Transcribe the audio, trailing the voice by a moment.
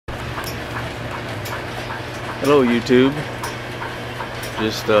Hello YouTube,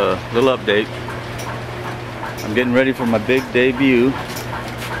 just a little update. I'm getting ready for my big debut.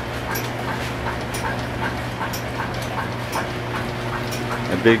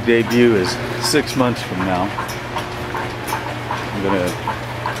 My big debut is 6 months from now. I'm gonna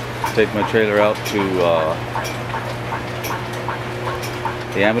take my trailer out to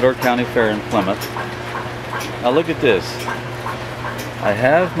the Amador County Fair in Plymouth. Now look at this. I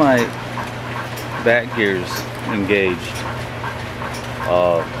have my back gears engaged.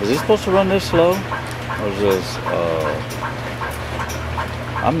 Is this supposed to run this slow? Or is this,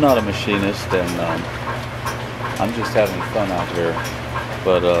 I'm not a machinist, and I'm just having fun out here.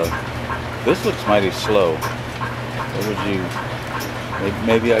 But this looks mighty slow. What would you,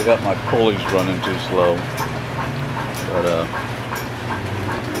 maybe I got my pulleys running too slow. But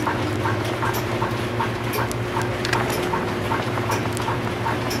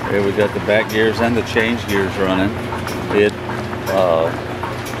here we got the back gears and the change gears running. It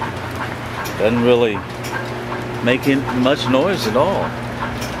doesn't really make much noise at all.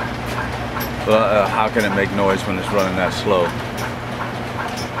 How can it make noise when it's running that slow?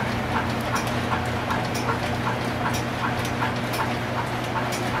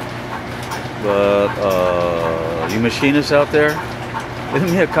 But you machinists out there, leave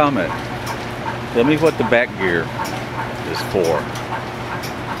me a comment. Tell me what the back gear is for.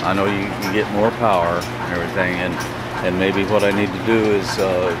 I know you can get more power and everything, and maybe what I need to do is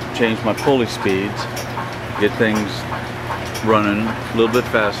change my pulley speeds, get things running a little bit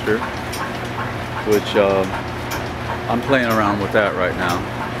faster, which I'm playing around with that right now.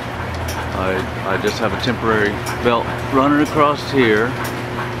 I just have a temporary belt running across here.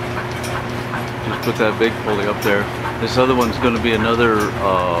 Just put that big pulley up there. This other one's going to be another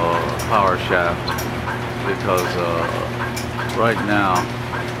power shaft, because right now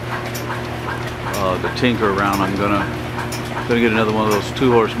to tinker around, I'm gonna get another one of those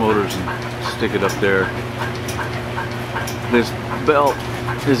 2-horse motors and stick it up there. This belt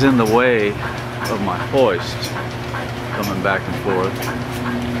is in the way of my hoist coming back and forth,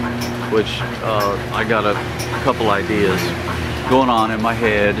 which I got a couple ideas going on in my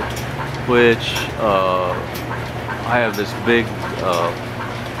head, which I have this big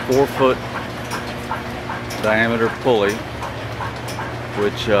 4-foot diameter pulley,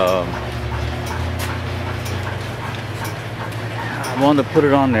 which I wanted to put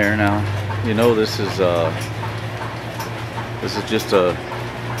it on there. Now, you know, this is just a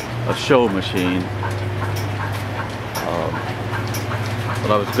show machine, but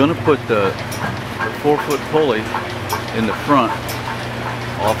I was going to put the 4-foot pulley in the front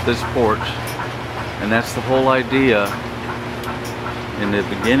off this porch, and that's the whole idea in the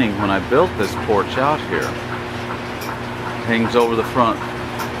beginning when I built this porch out here. It hangs over the front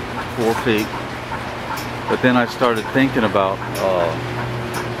 4 feet. But then I started thinking about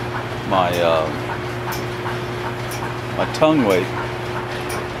my tongue weight,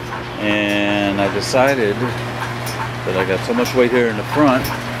 and I decided that I got so much weight here in the front.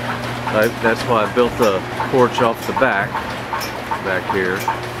 That's why I built the porch off the back here,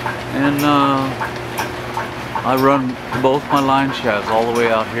 and I run both my line shafts all the way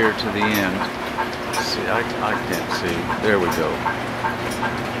out here to the end. Let's see, I can't see. There we go.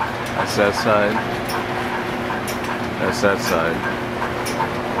 That's that side. That's that side.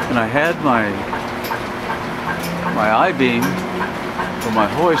 And I had my I-beam for my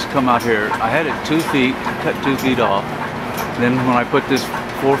hoist come out here. I had it 2 feet, cut 2 feet off. Then when I put this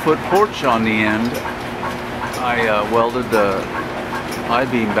 4-foot porch on the end, I welded the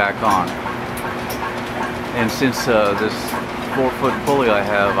I-beam back on. And since this 4-foot pulley I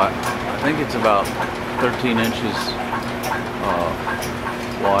have, I think it's about 13 inches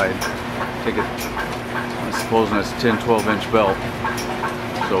wide. Take it. I'm supposing it's a 10-12 inch belt,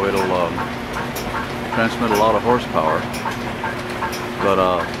 so it'll transmit a lot of horsepower. But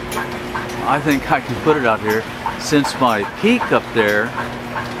I think I can put it out here, since my peak up there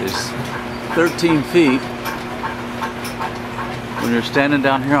is 13 feet. When you're standing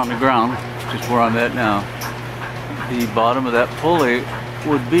down here on the ground, which is where I'm at now, the bottom of that pulley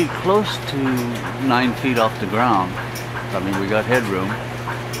would be close to 9 feet off the ground. I mean, we got headroom.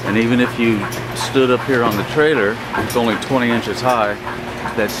 And even if you stood up here on the trailer, it's only 20 inches high,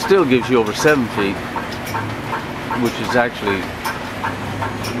 that still gives you over 7 feet, which is actually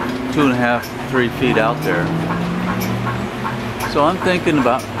 2.5, 3 feet out there. So I'm thinking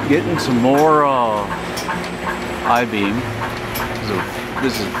about getting some more I-beam.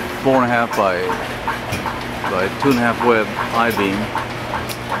 This is 4.5 by 2.5 web I-beam,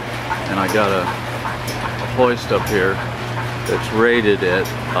 and I got a hoist up here that's rated at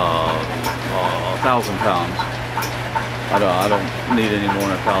 1,000 pounds. I don't need any more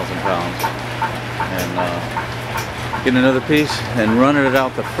than 1,000 pounds. And get another piece and run it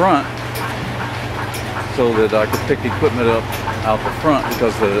out the front so that I could pick equipment up out the front,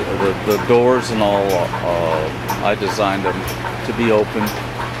 because the doors and all, I designed them to be open,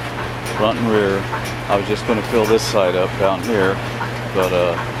 front and rear. I was just going to fill this side up down here, but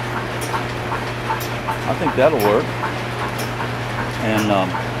I think that'll work. And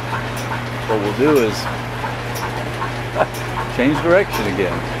what we'll do is change direction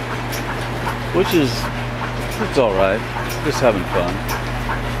again, which is, it's all right, just having fun.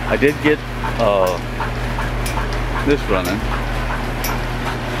 I did get this running.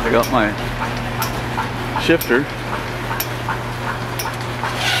 I got my shifter,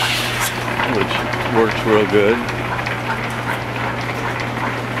 which works real good.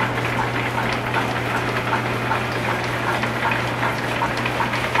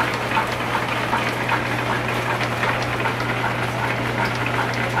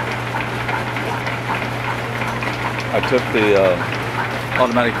 I took the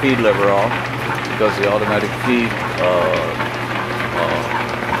automatic feed lever off because the automatic feed,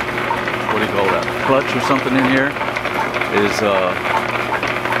 what do you call that, clutch or something in here is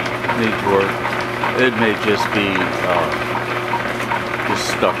needs work. It may just be just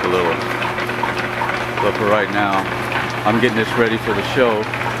stuck a little, but for right now I'm getting this ready for the show,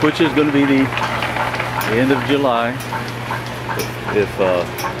 which is going to be the end of July. If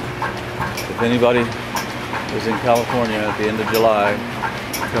anybody is in California at the end of July,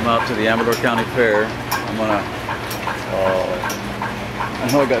 come out to the Amador County Fair. I'm gonna, I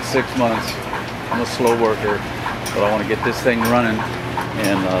know I got 6 months. I'm a slow worker, but I want to get this thing running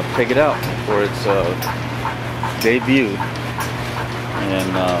and take it out for its debut,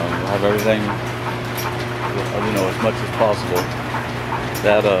 and have everything, you know, as much as possible.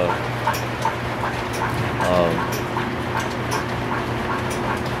 That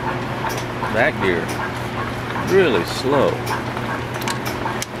back gear, really slow.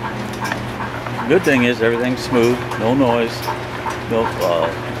 Good thing is everything's smooth, no noise, no,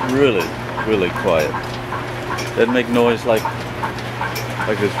 really quiet. Doesn't make noise like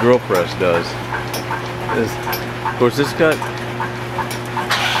this drill press does. Of course, this got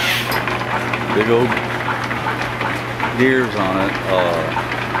big old gears on it.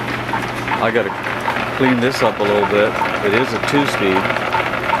 I got to clean this up a little bit. It is a 2-speed,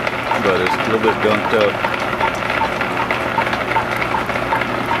 but it's a little bit gunked up.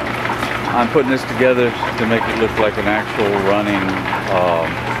 I'm putting this together to make it look like an actual running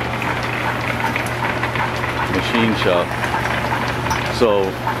machine shop. So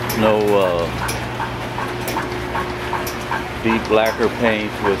no deep lacquer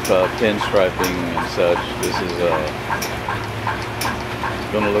paint with pinstriping and such. This is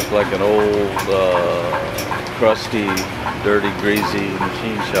going to look like an old, crusty, dirty, greasy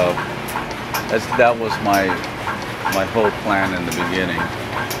machine shop. That was my whole plan in the beginning.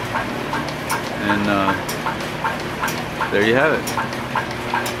 And there you have it.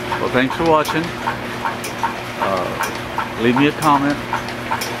 Well, thanks for watching. Leave me a comment,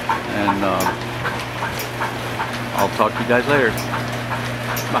 and I'll talk to you guys later.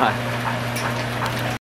 Bye.